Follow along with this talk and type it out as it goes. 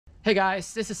Hey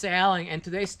guys, this is Alan, and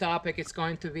today's topic is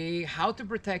going to be how to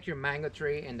protect your mango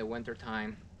tree in the winter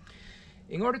time.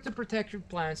 In order to protect your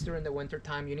plants during the winter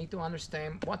time, you need to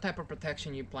understand what type of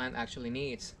protection your plant actually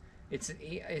needs. Is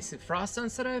it frost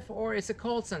sensitive or is it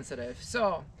cold sensitive?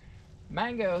 So,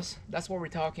 mangoes, that's what we're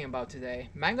talking about today.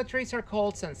 Mango trees are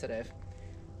cold sensitive.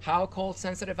 How cold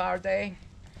sensitive are they?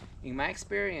 In my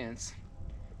experience,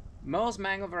 most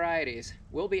mango varieties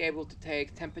will be able to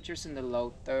take temperatures in the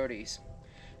low 30s.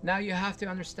 Now you have to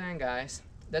understand, guys,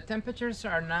 the temperatures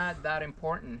are not that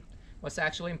important. What's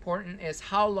actually important is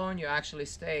how long you actually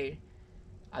stay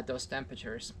at those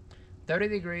temperatures. 30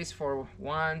 degrees for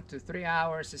 1 to 3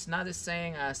 hours is not the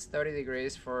same as 30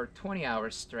 degrees for 20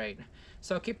 hours straight.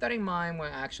 So keep that in mind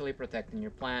when actually protecting your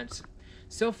plants.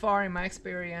 So far in my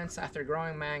experience, after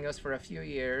growing mangoes for a few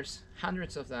years,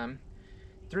 hundreds of them,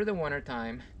 through the winter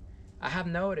time, I have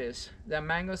noticed that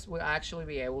mangoes will actually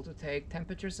be able to take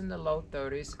temperatures in the low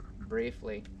 30s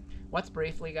briefly. What's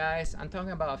briefly, guys? I'm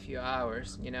talking about a few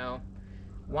hours,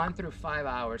 1 through 5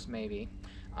 hours maybe.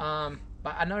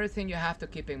 But another thing you have to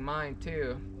keep in mind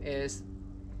too is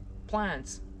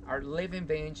plants are living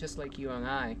beings just like you and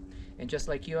I. And just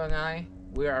like you and I,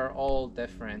 we are all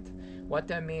different. What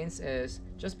that means is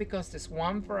just because this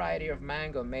one variety of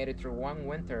mango made it through one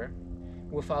winter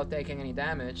without taking any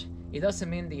damage, it doesn't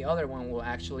mean the other one will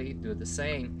actually do the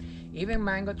same. Even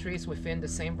mango trees within the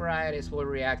same varieties will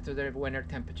react to their winter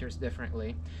temperatures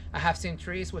differently. I have seen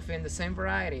trees within the same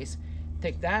varieties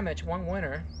take damage one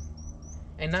winter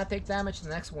and not take damage the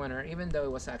next winter, even though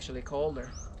it was actually colder.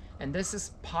 And this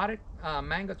is potted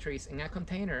mango trees in a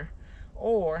container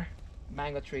or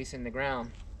mango trees in the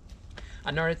ground.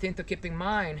 Another thing to keep in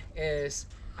mind is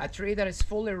a tree that is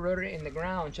fully rooted in the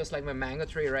ground, just like my mango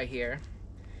tree right here,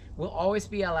 will always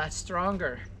be a lot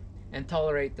stronger and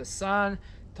tolerate the sun,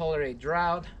 tolerate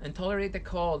drought, and tolerate the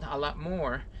cold a lot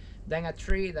more than a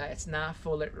tree that is not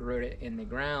fully rooted in the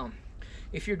ground.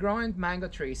 If you're growing mango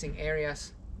trees in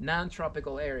areas,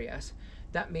 non-tropical areas,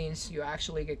 that means you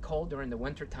actually get cold during the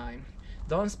winter time.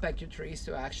 Don't expect your trees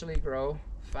to actually grow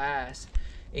fast.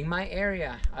 In my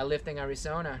area, I lived in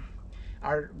Arizona.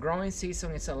 Our growing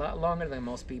season is a lot longer than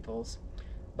most people's.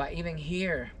 But even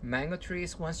here, mango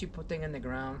trees, once you put them in the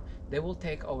ground, they will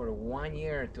take over 1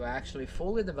 year to actually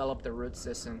fully develop the root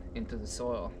system into the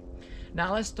soil.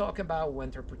 Now let's talk about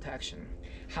winter protection.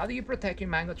 How do you protect your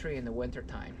mango tree in the winter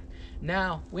time?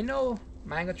 Now, we know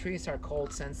mango trees are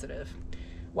cold sensitive.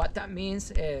 What that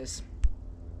means is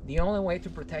the only way to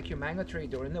protect your mango tree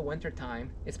during the winter time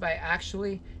is by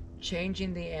actually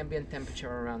changing the ambient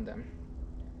temperature around them.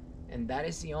 And that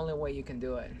is the only way you can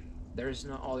do it. There is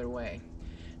no other way.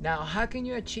 Now, um, how can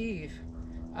you achieve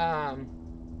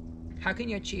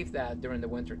that during the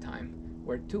winter time?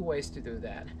 There are two ways to do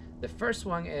that. The first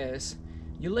one is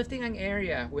you live in an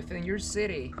area within your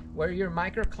city where your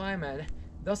microclimate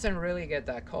doesn't really get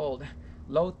that cold.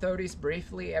 Low 30s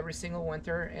briefly every single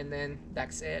winter, and then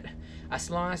that's it.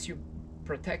 As long as you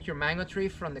protect your mango tree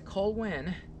from the cold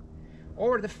wind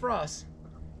or the frost,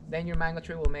 then your mango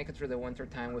tree will make it through the winter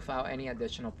time without any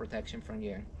additional protection from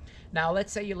you. Now,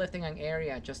 let's say you live in an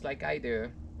area just like I do,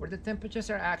 where the temperatures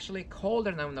are actually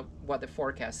colder than what the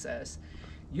forecast says.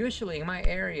 Usually in my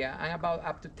area, I'm about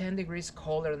up to 10 degrees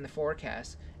colder than the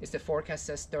forecast. If the forecast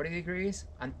says 30 degrees,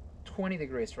 I'm 20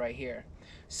 degrees right here.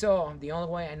 So the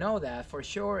only way I know that for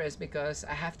sure is because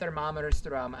I have thermometers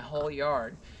throughout my whole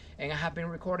yard, and I have been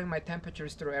recording my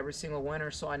temperatures through every single winter,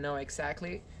 so I know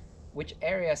exactly which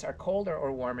areas are colder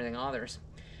or warmer than others.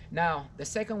 Now, the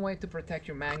second way to protect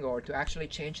your mango or to actually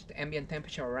change the ambient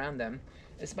temperature around them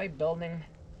is by building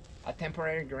a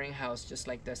temporary greenhouse just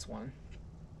like this one.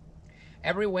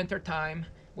 Every winter time,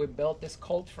 we built this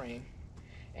cold frame,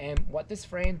 and what this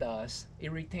frame does,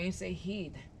 it retains the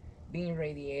heat being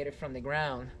radiated from the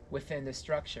ground within the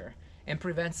structure and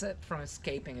prevents it from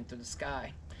escaping into the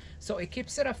sky. So it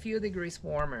keeps it a few degrees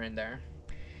warmer in there.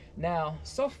 Now,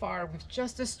 so far with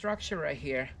just this structure right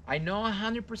here, I know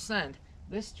 100%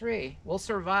 this tree will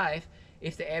survive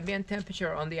if the ambient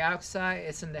temperature on the outside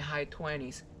is in the high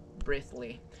 20s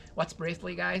briefly. What's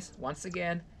briefly, guys? Once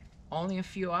again, only a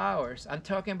few hours. I'm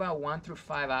talking about 1 through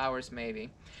 5 hours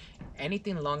maybe.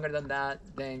 Anything longer than that,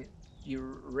 then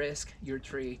you risk your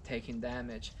tree taking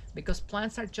damage, because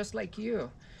plants are just like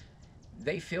you.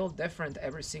 They feel different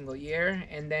every single year,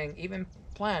 and then even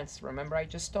plants, remember I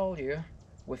just told you,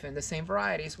 within the same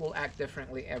varieties will act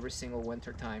differently every single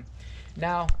winter time.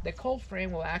 Now, the cold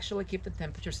frame will actually keep the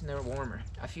temperatures in there warmer,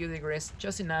 a few degrees,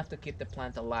 just enough to keep the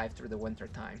plant alive through the winter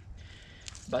time.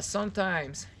 But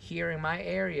sometimes here in my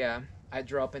area, I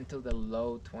drop into the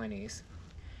low 20s.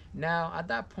 Now, at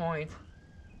that point,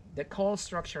 the cold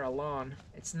structure alone,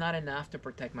 it's not enough to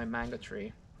protect my mango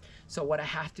tree. So what I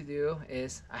have to do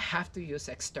is I have to use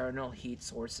external heat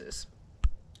sources.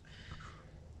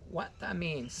 What that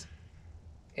means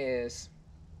is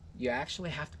you actually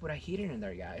have to put a heater in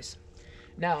there, guys.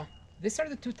 Now, these are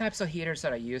the two types of heaters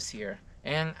that I use here,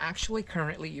 and actually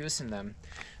currently using them.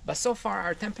 But so far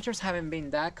our temperatures haven't been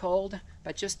that cold,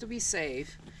 but just to be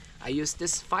safe, I use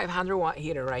this 500 watt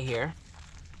heater right here.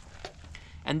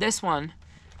 And this one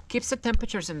keeps the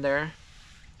temperatures in there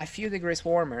a few degrees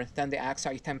warmer than the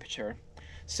outside temperature.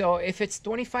 So if it's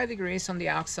 25 degrees on the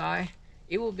outside,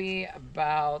 it will be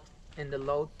about in the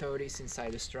low 30s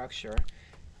inside the structure,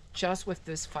 just with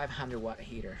this 500 watt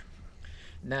heater.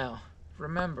 Now,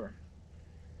 remember,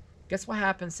 guess what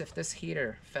happens if this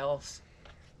heater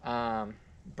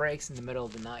breaks in the middle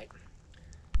of the night?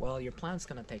 Well, your plant's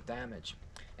gonna take damage.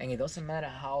 And it doesn't matter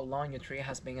how long your tree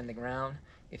has been in the ground,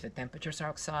 if the temperatures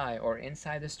outside or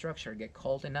inside the structure get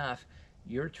cold enough,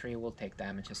 your tree will take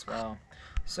damage as well.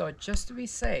 So just to be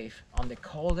safe, on the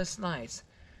coldest nights,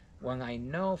 when I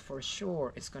know for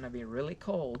sure it's gonna be really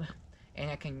cold,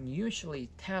 and I can usually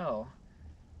tell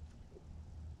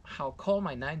how cold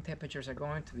my night temperatures are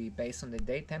going to be based on the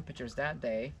day temperatures that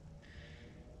day,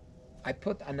 I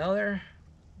put another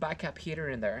backup heater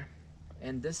in there,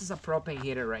 and this is a propane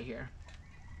heater right here.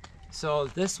 So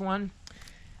this one,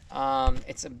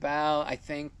 it's about, I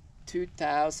think,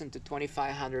 2,000 to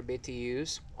 2,500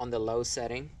 BTUs on the low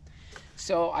setting.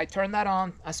 So I turn that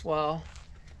on as well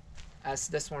as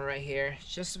this one right here,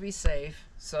 just to be safe.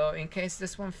 So in case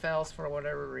this one fails for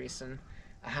whatever reason,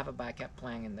 I have a backup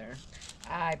plan in there.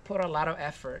 I put a lot of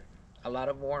effort, a lot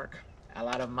of work, a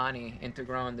lot of money into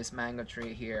growing this mango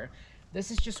tree here. This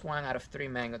is just one out of 3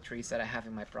 mango trees that I have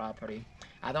in my property.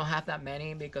 I don't have that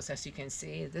many because, as you can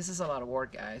see, this is a lot of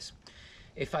work, guys.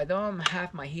 If I don't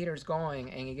have my heaters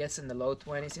going and it gets in the low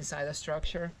 20s inside the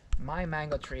structure, my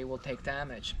mango tree will take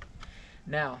damage.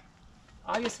 Now,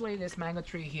 obviously this mango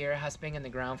tree here has been in the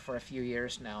ground for a few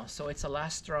years now, so it's a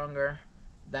lot stronger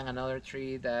than another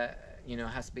tree that, you know,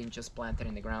 has been just planted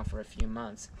in the ground for a few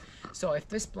months. So if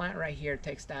this plant right here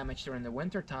takes damage during the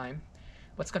winter time,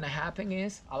 what's going to happen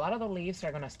is a lot of the leaves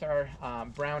are going to start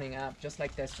browning up, just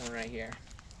like this one right here.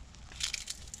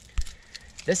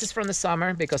 This is from the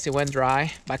summer because it went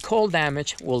dry, but cold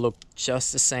damage will look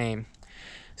just the same.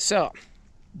 So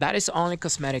that is only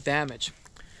cosmetic damage.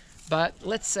 But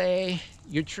let's say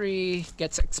your tree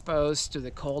gets exposed to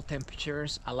the cold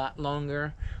temperatures a lot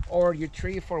longer, or your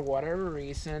tree, for whatever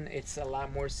reason, it's a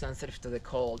lot more sensitive to the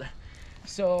cold.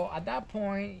 So at that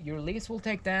point, your leaves will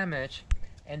take damage,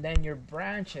 and then your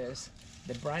branches,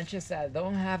 the branches that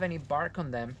don't have any bark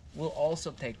on them, will also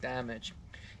take damage.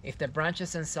 If the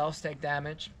branches themselves take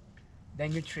damage,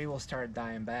 then your tree will start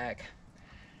dying back.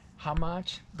 How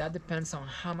much? That depends on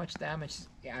how much damage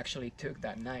it actually took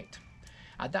that night.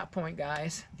 At that point,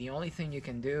 guys, the only thing you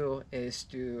can do is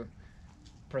to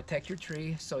protect your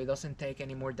tree so it doesn't take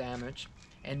any more damage.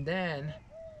 And then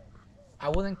I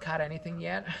wouldn't cut anything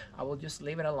yet. I will just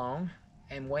leave it alone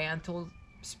and wait until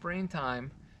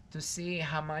springtime to see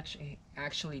how much it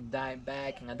actually died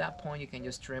back. And at that point, you can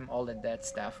just trim all the dead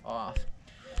stuff off.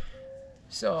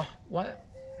 So what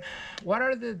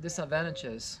are the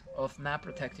disadvantages of not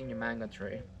protecting your mango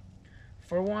tree?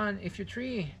 For one, if your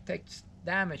tree takes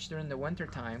damage during the winter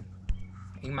time,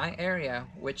 in my area,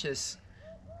 which is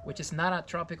not a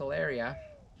tropical area,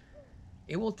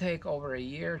 it will take over 1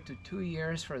 year to 2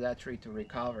 years for that tree to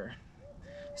recover.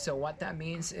 So what that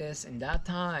means is, in that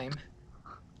time,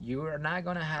 you are not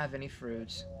going to have any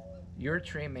fruits, your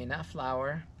tree may not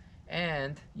flower,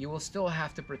 and you will still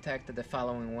have to protect it the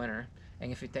following winter.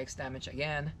 And if it takes damage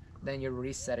again, then you're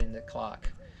resetting the clock.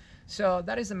 So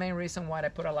that is the main reason why I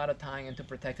put a lot of time into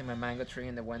protecting my mango tree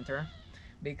in the winter,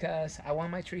 because I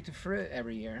want my tree to fruit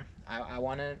every year. I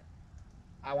want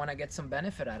to get some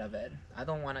benefit out of it. I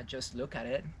don't want to just look at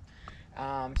it.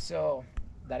 So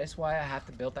that is why I have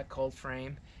to build that cold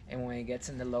frame, and when it gets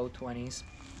in the low 20s,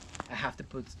 I have to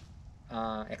put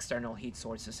external heat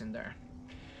sources in there.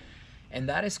 And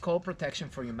that is cold protection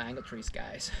for your mango trees,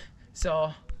 guys.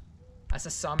 So as a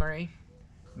summary,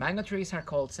 mango trees are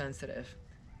cold sensitive.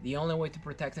 The only way to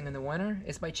protect them in the winter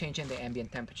is by changing the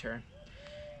ambient temperature.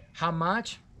 How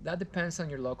much? That depends on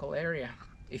your local area.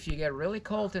 If you get really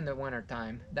cold in the winter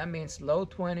time, that means low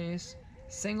 20s,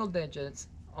 single digits,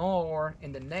 or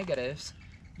in the negatives,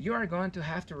 you are going to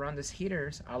have to run these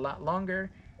heaters a lot longer,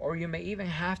 or you may even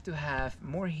have to have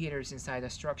more heaters inside the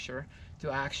structure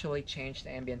to actually change the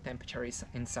ambient temperature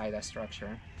inside the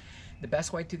structure. The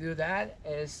best way to do that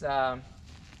is,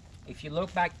 if you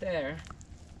look back there,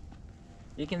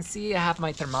 you can see I have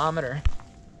my thermometer.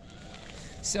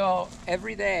 So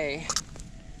every day,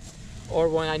 or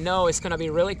when I know it's gonna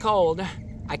be really cold,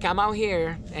 I come out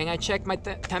here and I check my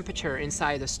temperature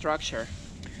inside the structure.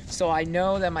 So I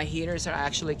know that my heaters are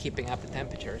actually keeping up the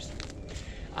temperatures.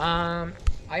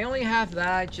 I only have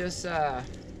that just so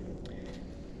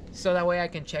that way I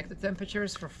can check the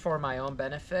temperatures for my own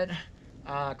benefit,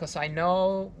 because I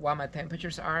know what my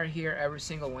temperatures are here every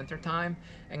single winter time,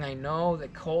 and I know the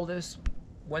coldest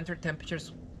winter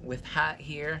temperatures we've had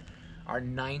here are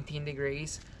 19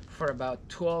 degrees for about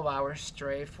 12 hours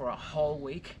straight for a whole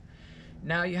week.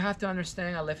 Now you have to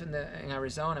understand, I live in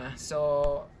Arizona,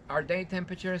 so our day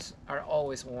temperatures are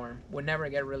always warm. We never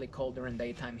get really cold during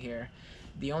daytime here.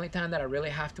 The only time that I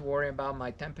really have to worry about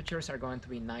my temperatures are going to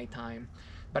be nighttime.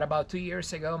 But about 2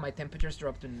 years ago, my temperatures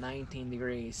dropped to 19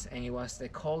 degrees, and it was the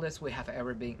coldest we have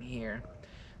ever been here.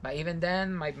 But even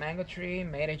then, my mango tree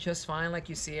made it just fine, like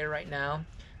you see it right now.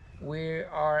 We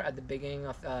are at the beginning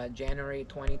of January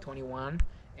 2021,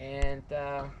 and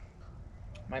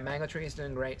my mango tree is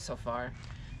doing great so far.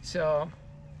 So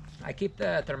I keep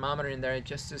the thermometer in there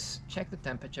just to check the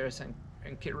temperatures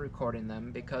and keep recording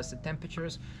them, because the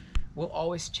temperatures will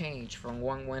always change from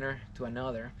one winter to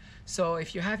another. So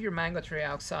if you have your mango tree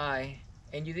outside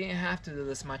and you didn't have to do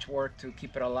this much work to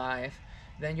keep it alive,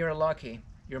 then you're lucky.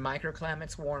 Your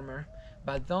microclimate's warmer,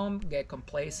 but don't get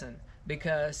complacent,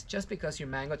 because just because your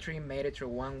mango tree made it through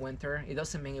one winter, it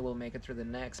doesn't mean it will make it through the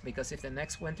next, because if the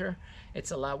next winter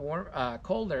it's a lot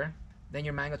colder, then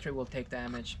your mango tree will take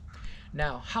damage.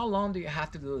 Now, how long do you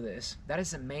have to do this? That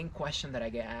is the main question that I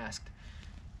get asked.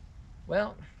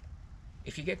 Well,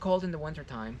 if you get cold in the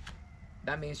wintertime,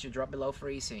 that means you drop below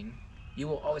freezing. You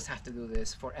will always have to do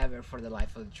this forever for the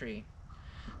life of the tree.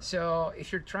 So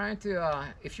if you're starting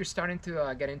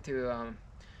to get into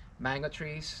mango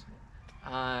trees,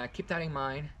 keep that in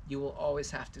mind. You will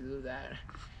always have to do that.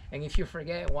 And if you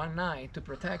forget one night to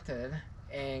protect it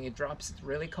and it drops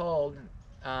really cold,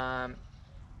 and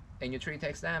your tree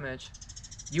takes damage,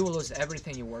 you will lose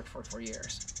everything you worked for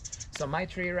years. So my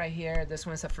tree right here, this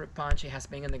one's a fruit punch. It has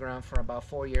been in the ground for about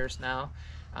 4 years now.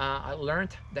 I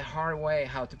learned the hard way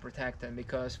how to protect them,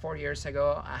 because 4 years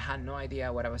ago I had no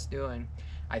idea what I was doing.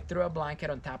 I threw a blanket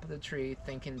on top of the tree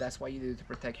thinking that's what you do to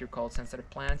protect your cold sensitive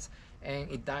plants, and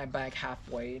it died back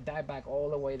halfway. It died back all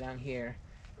the way down here.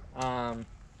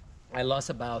 I lost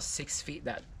about 6 feet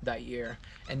that year,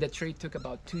 and the tree took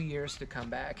about 2 years to come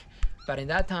back. But in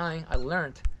that time I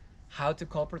learned how to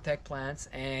cold protect plants,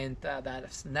 and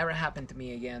that's never happened to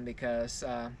me again, because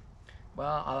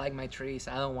well, I like my trees.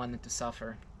 I don't want it to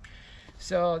suffer.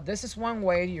 So this is one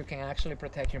way you can actually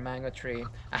protect your mango tree.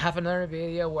 I have another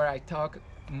video where I talk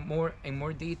in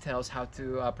more details how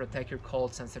to protect your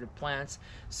cold sensitive plants.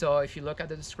 So if you look at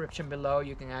the description below,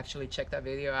 you can actually check that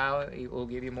video out. It will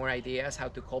give you more ideas how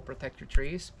to cold protect your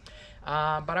trees.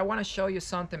 But I want to show you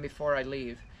something before I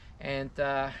leave, and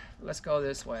let's go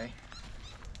this way.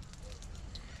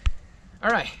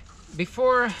 Alright,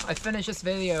 before I finish this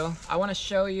video, I want to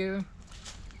show you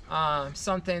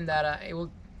something that it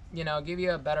will give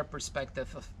you a better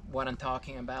perspective of what I'm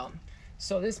talking about.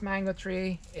 So this mango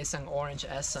tree is an orange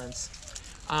essence.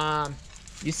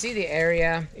 You see the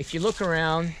area. If you look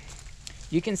around,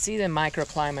 you can see the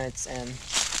microclimates,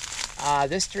 and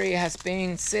this tree has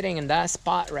been sitting in that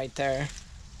spot right there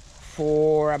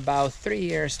for about 3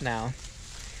 years now.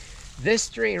 This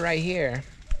tree right here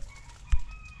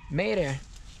made it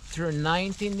through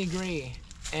 19-degree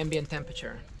ambient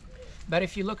temperature. But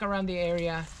if you look around the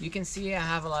area, you can see I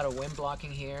have a lot of wind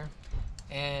blocking here,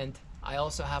 and I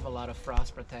also have a lot of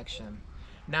frost protection.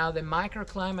 Now the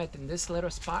microclimate in this little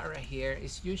spot right here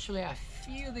is usually a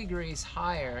few degrees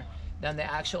higher than the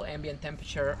actual ambient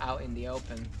temperature out in the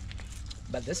open.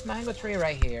 But this mango tree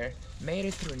right here made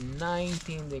it through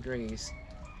 19 degrees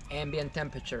ambient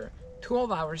temperature,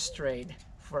 12 hours straight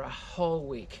for a whole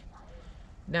week.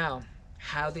 Now,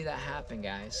 how did that happen,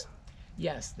 guys?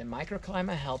 Yes, the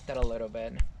microclimate helped it a little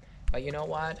bit, but you know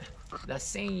what? That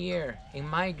same year in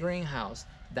my greenhouse,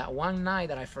 that one night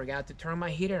that I forgot to turn my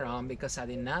heater on because I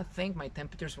did not think my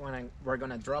temperatures were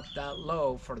gonna drop that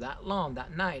low for that long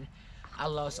that night, I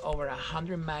lost over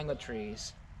 100 mango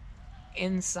trees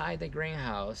inside the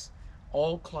greenhouse,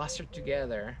 all clustered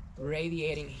together,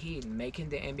 radiating heat, making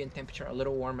the ambient temperature a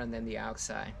little warmer than the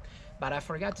outside. But I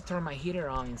forgot to turn my heater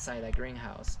on inside that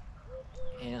greenhouse,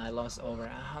 and I lost over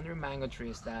 100 mango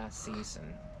trees that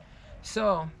season.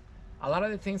 So a lot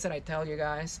of the things that I tell you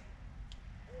guys,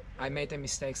 I made the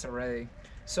mistakes already.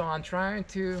 So I'm trying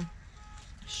to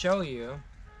show you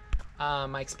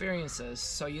my experiences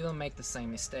so you don't make the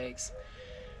same mistakes.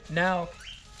 Now,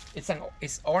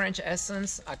 It's Orange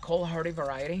Essence, a cold hardy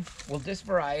variety. Will this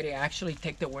variety actually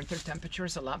take the winter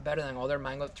temperatures a lot better than other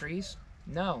mango trees?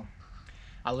 No.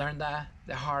 I learned that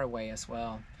the hard way as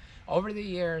well. Over the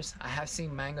years, I have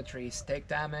seen mango trees take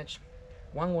damage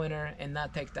one winter and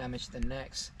not take damage the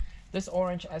next. This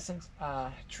Orange Essence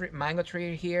mango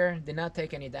tree here did not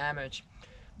take any damage,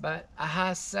 but I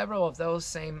have several of those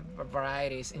same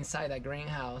varieties inside that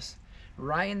greenhouse,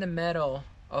 right in the middle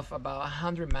of about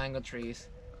 100 mango trees,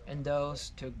 and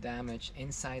those took damage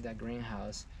inside that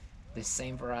greenhouse, the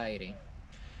same variety.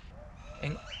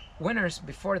 And winters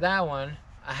before that one,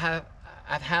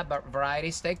 I've had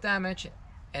varieties take damage,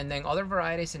 and then other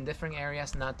varieties in different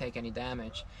areas not take any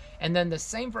damage. And then the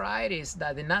same varieties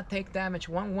that did not take damage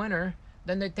one winter,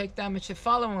 then they take damage the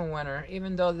following winter,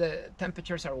 even though the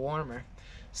temperatures are warmer.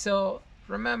 So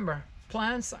remember,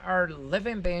 plants are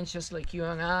living beings just like you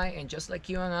and just like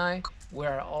you and I, we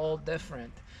are all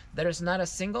different. There is not a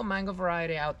single mango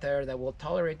variety out there that will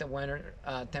tolerate the winter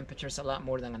temperatures a lot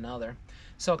more than another.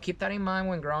 So keep that in mind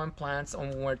when growing plants and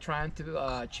when we're trying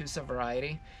to choose a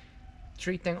variety.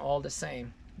 Treat them all the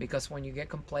same, because when you get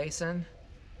complacent,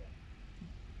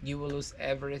 you will lose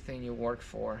everything you worked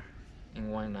for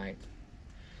in one night.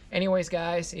 Anyways,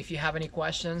 guys, if you have any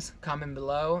questions, comment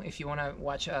below. If you want to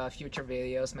watch future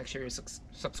videos, make sure you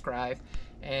subscribe,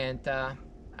 and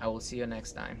I will see you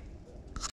next time.